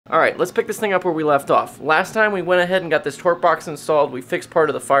Alright, let's pick this thing up where we left off. Last time we went ahead and got this torque box installed. We fixed part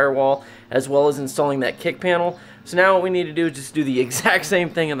of the firewall as well as installing that kick panel. So now what we need to do is just do the exact same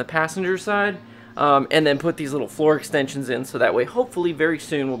thing on the passenger side, and then put these little floor extensions in, so that way hopefully very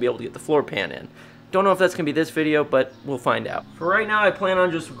soon we'll be able to get the floor pan in. Don't know if that's going to be this video, but we'll find out. For right now, I plan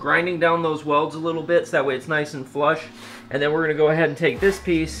on just grinding down those welds a little bit so that way it's nice and flush. And then we're going to go ahead and take this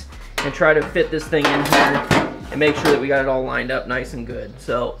piece and try to fit this thing in here and make sure that we got it all lined up nice and good.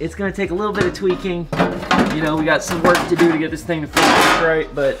 So it's going to take a little bit of tweaking. You know, we got some work to do to get this thing to fit just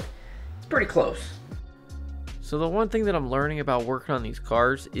right, but it's pretty close. So the one thing that I'm learning about working on these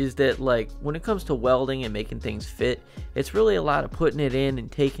cars is that, like, when it comes to welding and making things fit, it's really a lot of putting it in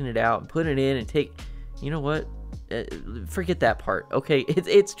and taking it out and putting it in and you know what? Forget that part, okay?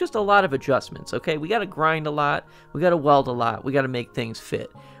 It's just a lot of adjustments, okay? We got to grind a lot, we got to weld a lot, we got to make things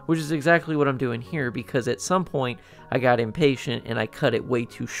fit, which is exactly what I'm doing here, because at some point I got impatient and I cut it way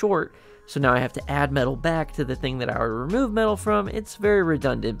too short. So now I have to add metal back to the thing that I already removed metal from. It's very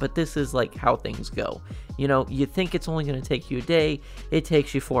redundant, but this is like how things go. You know, you think it's only going to take you a day, it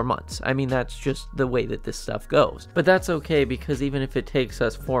takes you 4 months. I mean, that's just the way that this stuff goes. But that's okay, because even if it takes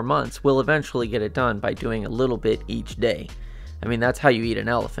us 4 months, we'll eventually get it done by doing a little bit each day. I mean, that's how you eat an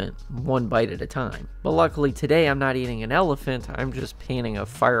elephant, one bite at a time. But luckily today I'm not eating an elephant, I'm just painting a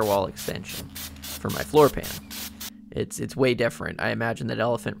firewall extension for my floor pan. It's way different. I imagine that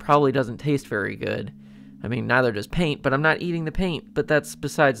elephant probably doesn't taste very good. I mean, neither does paint, but I'm not eating the paint, but that's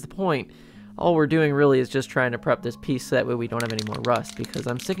besides the point. All we're doing really is just trying to prep this piece so that way we don't have any more rust, because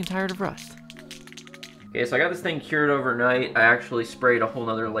I'm sick and tired of rust. Okay, so I got this thing cured overnight. I actually sprayed a whole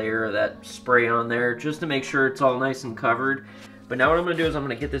nother layer of that spray on there just to make sure it's all nice and covered. But now what I'm going to do is I'm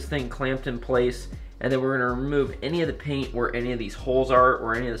going to get this thing clamped in place, and then we're going to remove any of the paint where any of these holes are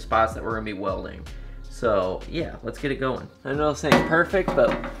or any of the spots that we're going to be welding. So yeah, let's get it going. I know this ain't perfect,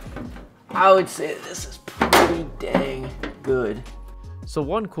 but I would say this is pretty dang good. So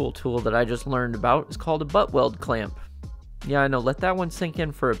one cool tool that I just learned about is called a butt weld clamp. Yeah, I know, let that one sink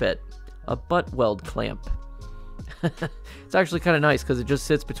in for a bit. A butt weld clamp. It's actually kind of nice because it just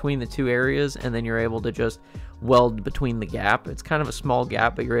sits between the two areas, and then you're able to just weld between the gap. It's kind of a small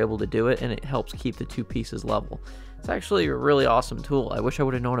gap, but you're able to do it, and it helps keep the two pieces level. It's actually a really awesome tool. I wish I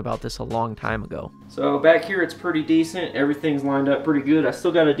would have known about this a long time ago. So back here it's pretty decent. Everything's lined up pretty good. I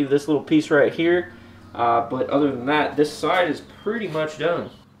still got to do this little piece right here. But other than that, this side is pretty much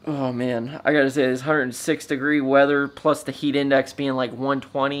done. Oh man, I gotta say this 106-degree weather plus the heat index being like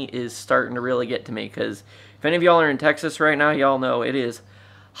 120 is starting to really get to me, because if any of y'all are in Texas right now, y'all know it is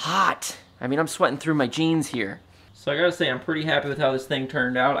hot. I mean, I'm sweating through my jeans here. So I gotta say I'm pretty happy with how this thing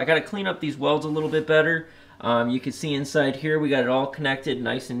turned out. I gotta clean up these welds a little bit better. You can see inside here we got it all connected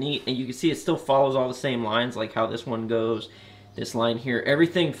nice and neat, and you can see it still follows all the same lines, like how this one goes, this line here.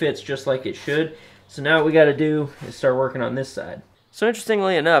 Everything fits just like it should. So now what we got to do is start working on this side. So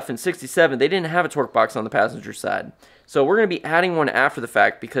interestingly enough, in 67 they didn't have a torque box on the passenger side. So we're going to be adding one after the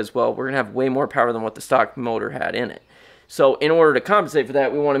fact because, well, we're going to have way more power than what the stock motor had in it. So in order to compensate for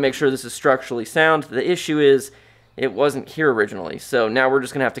that, we want to make sure this is structurally sound. The issue is it wasn't here originally, so now we're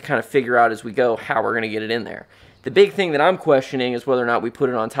just going to have to kind of figure out as we go how we're going to get it in there. The big thing that I'm questioning is whether or not we put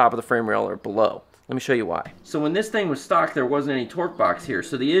it on top of the frame rail or below. Let me show you why. So when this thing was stock, there wasn't any torque box here,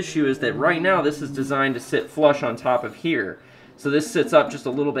 so the issue is that right now this is designed to sit flush on top of here. So this sits up just a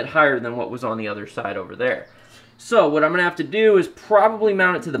little bit higher than what was on the other side over there. So what I'm going to have to do is probably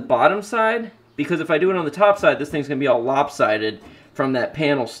mount it to the bottom side, because if I do it on the top side, this thing's going to be all lopsided from that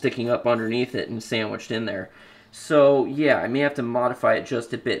panel sticking up underneath it and sandwiched in there. So yeah, I may have to modify it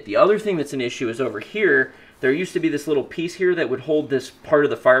just a bit. The other thing that's an issue is over here, there used to be this little piece here that would hold this part of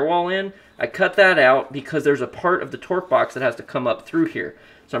the firewall in. I cut that out because there's a part of the torque box that has to come up through here.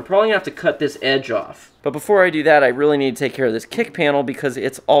 So I'm probably going to have to cut this edge off. But before I do that, I really need to take care of this kick panel because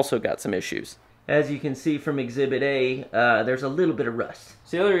it's also got some issues. As you can see from Exhibit A, there's a little bit of rust.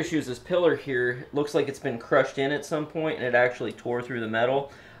 So the other issue is this pillar here. It looks like it's been crushed in at some point and it actually tore through the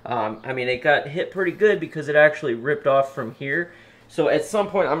metal. I mean, it got hit pretty good because it actually ripped off from here. So at some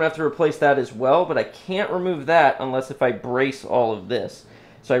point I'm going to have to replace that as well, but I can't remove that unless if I brace all of this.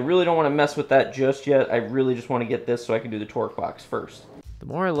 So I really don't want to mess with that just yet. I really just want to get this so I can do the torque box first. The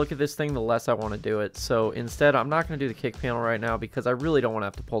more I look at this thing, the less I want to do it. So instead, I'm not going to do the kick panel right now because I really don't want to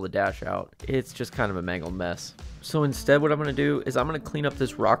have to pull the dash out. It's just kind of a mangled mess. So instead, what I'm going to do is I'm going to clean up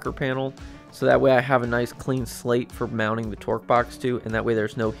this rocker panel so that way I have a nice clean slate for mounting the torque box to, and that way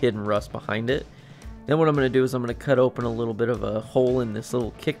there's no hidden rust behind it. Then what I'm going to do is I'm going to cut open a little bit of a hole in this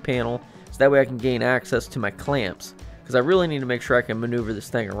little kick panel so that way I can gain access to my clamps, because I really need to make sure I can maneuver this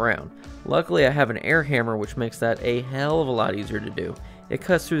thing around. Luckily I have an air hammer, which makes that a hell of a lot easier to do. it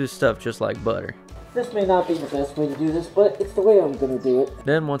cuts through the stuff just like butter. This may not be the best way to do this, but it's the way I'm gonna do it.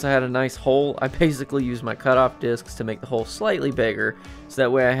 Then once I had a nice hole, I basically used my cutoff discs to make the hole slightly bigger, so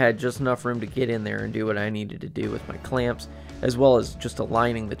that way I had just enough room to get in there and do what I needed to do with my clamps, as well as just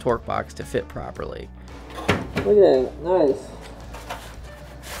aligning the torque box to fit properly. Look at that, nice.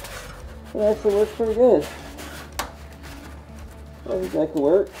 It actually works pretty good. I think that could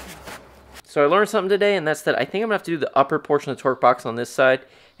work. So I learned something today, and that's that I think I'm gonna have to do the upper portion of the torque box on this side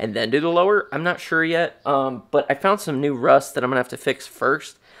and then do the lower. I'm not sure yet, but I found some new rust that I'm gonna have to fix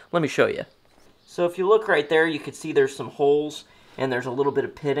first. Let me show you. So if you look right there, you can see there's some holes and there's a little bit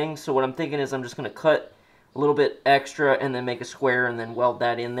of pitting. So what I'm thinking is I'm just gonna cut a little bit extra and then make a square and then weld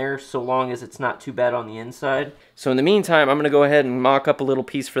that in there, so long as it's not too bad on the inside. So in the meantime, I'm gonna go ahead and mock up a little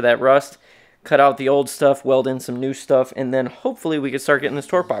piece for that rust, cut out the old stuff, weld in some new stuff, and then hopefully we can start getting this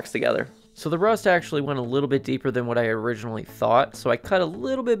torque box together. So the rust actually went a little bit deeper than what I originally thought, so I cut a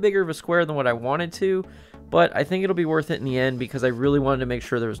little bit bigger of a square than what I wanted to, but I think it'll be worth it in the end because I really wanted to make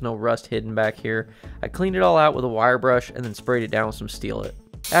sure there was no rust hidden back here. I cleaned it all out with a wire brush and then sprayed it down with some Steel-It.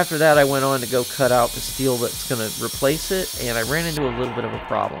 After that, I went on to go cut out the steel that's going to replace it, and I ran into a little bit of a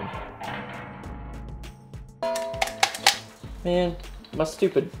problem. Man, my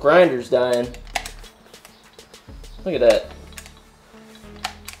stupid grinder's dying. Look at that.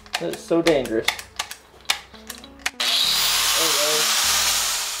 That is so dangerous.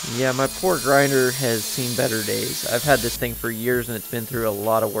 Yeah, my poor grinder has seen better days. I've had this thing for years and it's been through a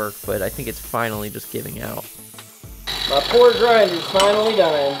lot of work, but I think it's finally just giving out. My poor grinder's finally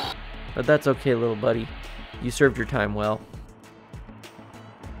dying. But that's okay, little buddy. You served your time well.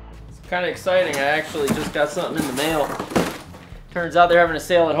 It's kind of exciting. I actually just got something in the mail. Turns out they're having a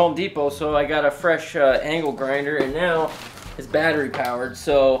sale at Home Depot, so I got a fresh angle grinder, and now it's battery powered.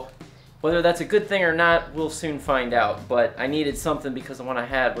 So whether that's a good thing or not, we'll soon find out. But I needed something because the one I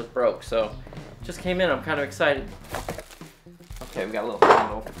had was broke, so just came in. I'm kind of excited. Okay, we got a little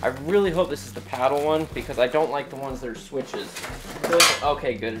handle. I really hope this is the paddle one because I don't like the ones that are switches.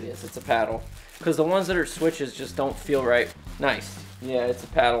 Okay, good it is. It's a paddle. Because the ones that are switches just don't feel right. Nice. Yeah, it's a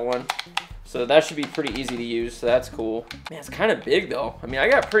paddle one. So that should be pretty easy to use, so that's cool. Man, it's kind of big though. I mean, I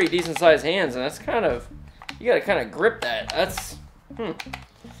got pretty decent sized hands, and that's kind of, you gotta kind of grip that. That's,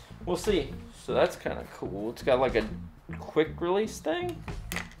 we'll see. So that's kind of cool. It's got like a quick release thing.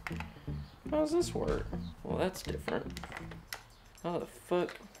 How does this work? Well, that's different. How the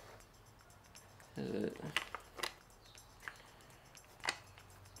fuck is it?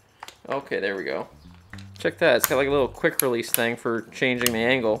 Okay, there we go. Check that. It's got like a little quick release thing for changing the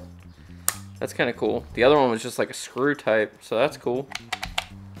angle. That's kind of cool. The other one was just like a screw type, so that's cool.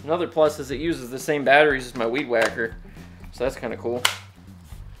 Another plus is it uses the same batteries as my weed whacker, so that's kind of cool.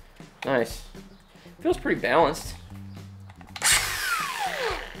 Nice. Feels pretty balanced.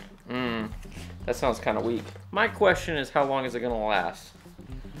 That sounds kind of weak. My question is, how long is it going to last?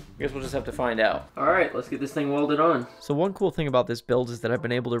 I guess we'll just have to find out. Alright, let's get this thing welded on. So one cool thing about this build is that I've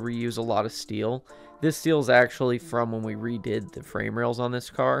been able to reuse a lot of steel. This steel is actually from when we redid the frame rails on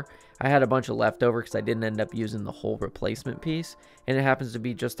this car. I had a bunch of leftover because I didn't end up using the whole replacement piece, and it happens to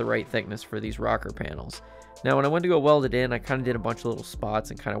be just the right thickness for these rocker panels. Now when I went to go weld it in, I kind of did a bunch of little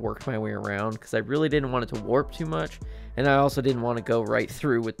spots and kind of worked my way around because I really didn't want it to warp too much, and I also didn't want to go right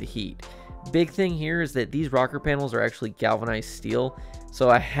through with the heat. Big thing here is that these rocker panels are actually galvanized steel,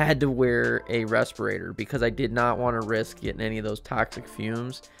 so I had to wear a respirator because I did not want to risk getting any of those toxic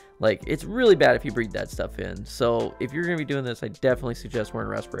fumes. Like, it's really bad if you breathe that stuff in. So if you're going to be doing this, I definitely suggest wearing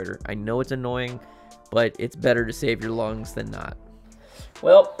a respirator. I know it's annoying, but it's better to save your lungs than not.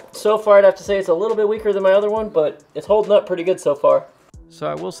 Well, so far I'd have to say it's a little bit weaker than my other one, but it's holding up pretty good so far. So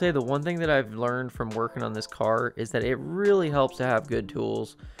I will say the one thing that I've learned from working on this car is that it really helps to have good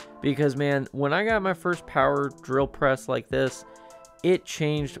tools. Because, man, when I got my first power drill press like this, it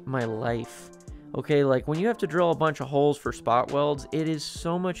changed my life. Okay, like when you have to drill a bunch of holes for spot welds, it is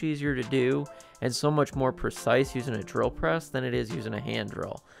so much easier to do and so much more precise using a drill press than it is using a hand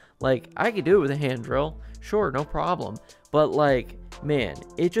drill. Like, I could do it with a hand drill, sure, no problem. But like, man,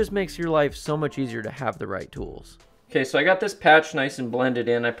 it just makes your life so much easier to have the right tools. Okay, so I got this patch nice and blended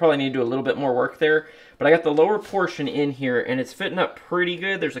in. I probably need to do a little bit more work there, but I got the lower portion in here and it's fitting up pretty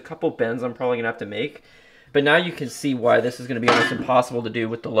good. There's a couple bends I'm probably gonna have to make, but now you can see why this is gonna be almost impossible to do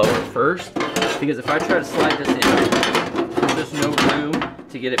with the lower first, because if I try to slide this in, there's just no room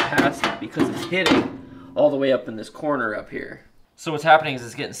to get it past because it's hitting all the way up in this corner up here. So what's happening is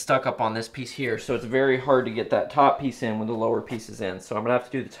it's getting stuck up on this piece here, so it's very hard to get that top piece in when the lower piece is in. So I'm gonna have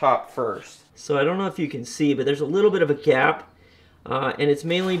to do the top first. So I don't know if you can see, but there's a little bit of a gap And it's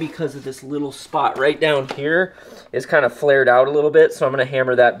mainly because of this little spot right down here is kind of flared out a little bit, so I'm going to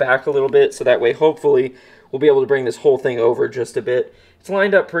hammer that back a little bit, so that way hopefully we'll be able to bring this whole thing over just a bit. It's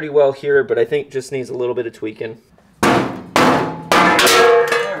lined up pretty well here, but I think just needs a little bit of tweaking.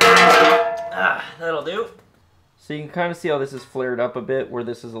 That'll do. So you can kind of see how this is flared up a bit, where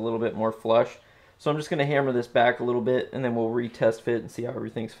this is a little bit more flush. So I'm just going to hammer this back a little bit, and then we'll retest fit and see how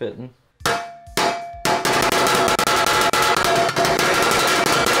everything's fitting.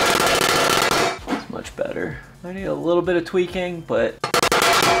 It's much better. I need a little bit of tweaking, but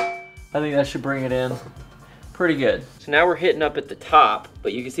I think that should bring it in pretty good. So now we're hitting up at the top,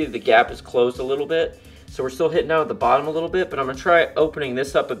 but you can see that the gap is closed a little bit. So we're still hitting out at the bottom a little bit, but I'm going to try opening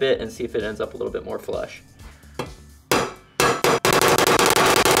this up a bit and see if it ends up a little bit more flush.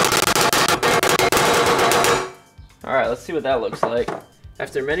 Alright, let's see what that looks like.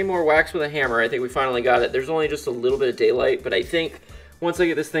 After many more whacks with a hammer, I think we finally got it. There's only just a little bit of daylight, but I think once I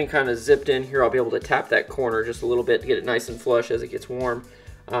get this thing kind of zipped in here, I'll be able to tap that corner just a little bit to get it nice and flush as it gets warm.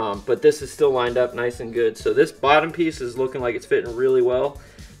 But this is still lined up nice and good. So this bottom piece is looking like it's fitting really well.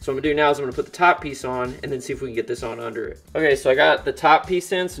 So what I'm going to do now is I'm going to put the top piece on and then see if we can get this on under it. Okay, so I got the top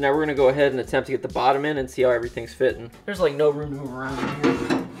piece in, so now we're going to go ahead and attempt to get the bottom in and see how everything's fitting. There's like no room to move around in here.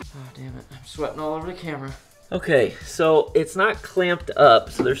 Oh, damn it. I'm sweating all over the camera. Okay, so it's not clamped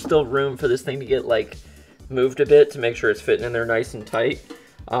up, so there's still room for this thing to get like moved a bit to make sure it's fitting in there nice and tight.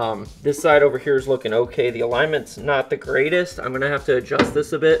 This side over here is looking okay. The alignment's not the greatest. I'm going to have to adjust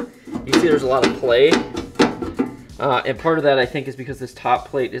this a bit. You see there's a lot of play. And part of that, I think, is because this top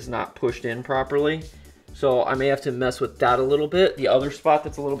plate is not pushed in properly. So I may have to mess with that a little bit. The other spot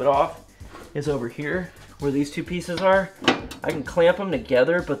that's a little bit off is over here, where these two pieces are. I can clamp them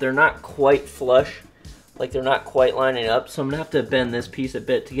together, but they're not quite flush. Like, they're not quite lining up. So I'm going to have to bend this piece a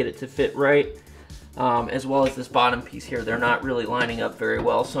bit to get it to fit right. As well as this bottom piece here. They're not really lining up very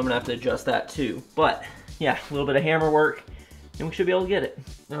well, so I'm going to have to adjust that too. But, yeah, a little bit of hammer work, and we should be able to get it.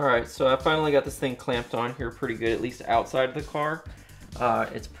 Alright, so I finally got this thing clamped on here pretty good, at least outside of the car.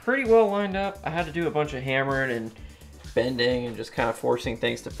 It's pretty well lined up. I had to do a bunch of hammering and bending and just kind of forcing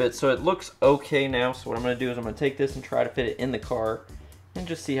things to fit. So it looks okay now. So what I'm going to do is I'm going to take this and try to fit it in the car and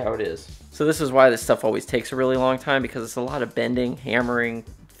just see how it is. So this is why this stuff always takes a really long time, because it's a lot of bending, hammering,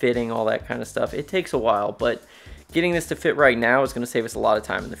 fitting, all that kind of stuff. It takes a while, but getting this to fit right now is going to save us a lot of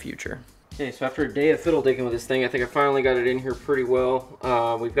time in the future. Okay, so after a day of fiddle digging with this thing, I think I finally got it in here pretty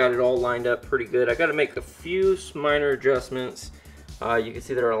well. We've got it all lined up pretty good. I got to make a few minor adjustments. You can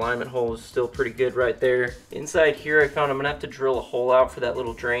see that our alignment hole is still pretty good right there. Inside here, I found I'm going to have to drill a hole out for that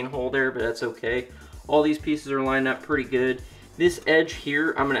little drain hole there, but that's okay. All these pieces are lined up pretty good. This edge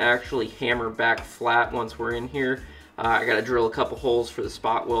here, I'm going to actually hammer back flat once we're in here. I got to drill a couple holes for the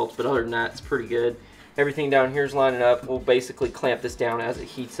spot welds, but other than that, it's pretty good. Everything down here is lining up. We'll basically clamp this down as it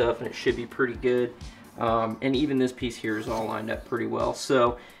heats up, and it should be pretty good. And even this piece here is all lined up pretty well.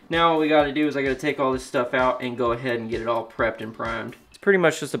 So now what we got to do is I got to take all this stuff out and go ahead and get it all prepped and primed. It's pretty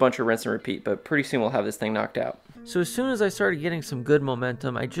much just a bunch of rinse and repeat, but pretty soon we'll have this thing knocked out. So as soon as I started getting some good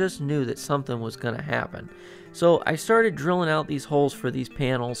momentum, I just knew that something was going to happen. So I started drilling out these holes for these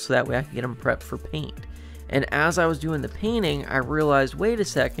panels so that way I could get them prepped for paint. And as I was doing the painting, I realized, wait a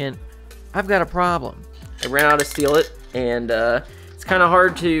second, I've got a problem. I ran out of sealant, and it's kind of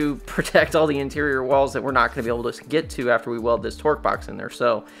hard to protect all the interior walls that we're not going to be able to get to after we weld this torque box in there.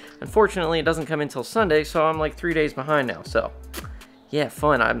 So unfortunately, it doesn't come in until Sunday, so I'm like 3 days behind now. So yeah,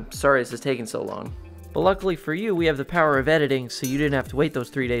 fun. I'm sorry this is taking so long. But luckily for you, we have the power of editing, so you didn't have to wait those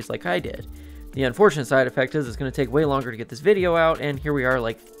 3 days like I did. The unfortunate side effect is it's going to take way longer to get this video out, and here we are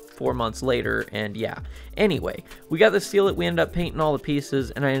like 4 months later, and yeah. Anyway, we got the sealant, we ended up painting all the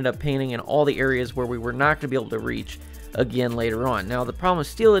pieces, and I ended up painting in all the areas where we were not going to be able to reach again later on. Now, the problem with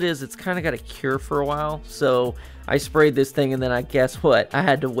sealant is it's kind of got to cure for a while, so I sprayed this thing, and then I guess what? I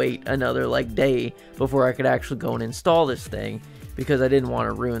had to wait another like day before I could actually go and install this thing, because I didn't want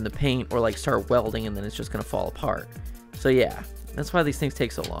to ruin the paint or like start welding and then it's just going to fall apart. So yeah, that's why these things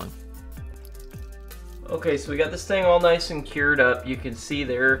take so long. Okay, so we got this thing all nice and cured up. You can see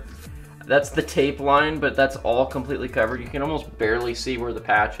there, that's the tape line, but that's all completely covered. You can almost barely see where the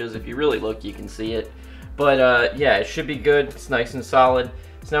patch is. If you really look, you can see it. But yeah, it should be good. It's nice and solid.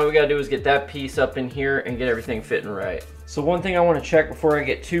 So now what we gotta do is get that piece up in here and get everything fitting right. So one thing I want to check before I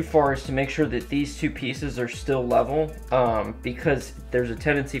get too far is to make sure that these two pieces are still level, because there's a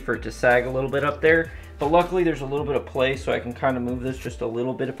tendency for it to sag a little bit up there. But luckily there's a little bit of play, so I can kind of move this just a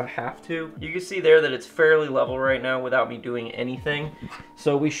little bit if I have to. You can see there that it's fairly level right now without me doing anything.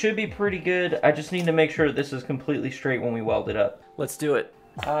 So we should be pretty good. I just need to make sure that this is completely straight when we weld it up. Let's do it.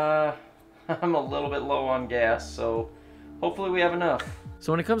 I'm a little bit low on gas, so hopefully we have enough.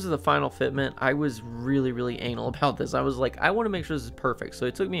 So when it comes to the final fitment, I was really anal about this. I was like, I want to make sure this is perfect. So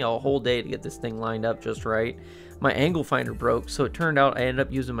it took me a whole day to get this thing lined up just right. My angle finder broke, so it turned out I ended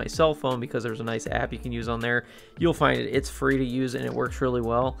up using my cell phone because there's a nice app you can use on there. You'll find it. It's free to use and it works really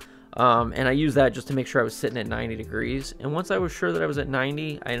well. And I used that just to make sure I was sitting at 90 degrees. And once I was sure that I was at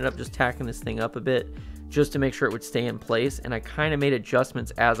 90, I ended up just tacking this thing up a bit just to make sure it would stay in place. And I kind of made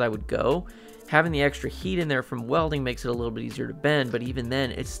adjustments as I would go. Having the extra heat in there from welding makes it a little bit easier to bend, but even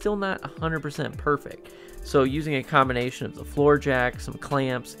then, it's still not 100% perfect. So using a combination of the floor jack, some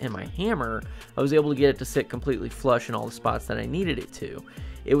clamps, and my hammer, I was able to get it to sit completely flush in all the spots that I needed it to.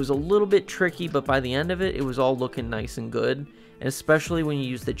 It was a little bit tricky, but by the end of it, it was all looking nice and good. And especially when you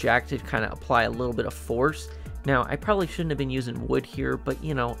use the jack to kind of apply a little bit of force. Now, I probably shouldn't have been using wood here, but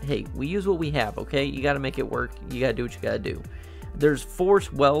you know, hey, we use what we have, okay? You gotta make it work. You gotta do what you gotta do. There's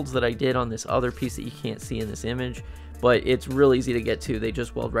force welds that I did on this other piece that you can't see in this image, but it's real easy to get to. They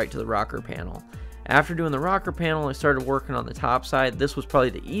just weld right to the rocker panel. After doing the rocker panel, I started working on the top side. This was probably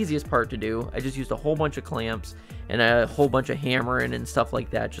the easiest part to do. I just used a whole bunch of clamps and a whole bunch of hammering and stuff like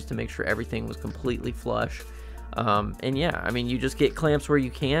that just to make sure everything was completely flush. And yeah, I mean, you just get clamps where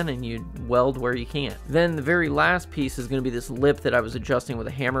you can and you weld where you can't. Then the very last piece is going to be this lip that I was adjusting with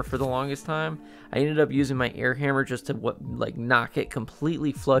a hammer for the longest time. I ended up using my air hammer just to knock it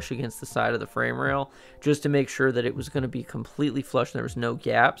completely flush against the side of the frame rail, just to make sure that it was going to be completely flush and there was no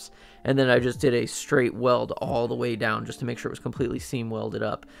gaps. And then I just did a straight weld all the way down just to make sure it was completely seam welded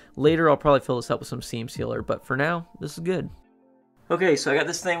up. Later I'll probably fill this up with some seam sealer, but for now this is good. Okay, so I got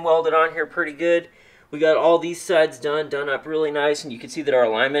this thing welded on here pretty good. We got all these sides done up really nice, and you can see that our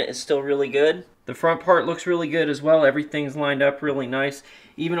alignment is still really good. The front part looks really good as well. Everything's lined up really nice.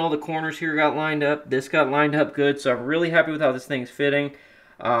 Even all the corners here got lined up. This got lined up good, so I'm really happy with how this thing's fitting.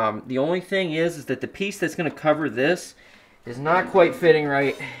 The only thing is that the piece that's going to cover this is not quite fitting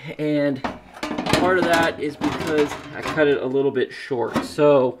right, and part of that is because I cut it a little bit short.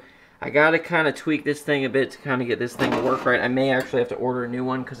 So I got to kind of tweak this thing a bit to kind of get this thing to work right. I may actually have to order a new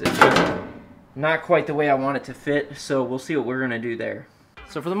one because it's just not quite the way I want it to fit, so we'll see what we're going to do there.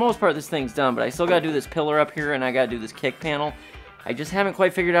 So for the most part, this thing's done, but I still got to do this pillar up here, and I got to do this kick panel. I just haven't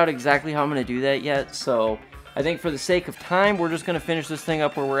quite figured out exactly how I'm going to do that yet, so I think for the sake of time, we're just going to finish this thing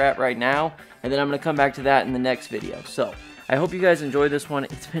up where we're at right now, and then I'm going to come back to that in the next video. So I hope you guys enjoyed this one.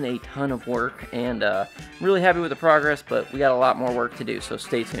 It's been a ton of work, and I'm really happy with the progress, but we got a lot more work to do, so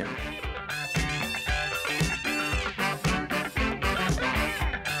stay tuned.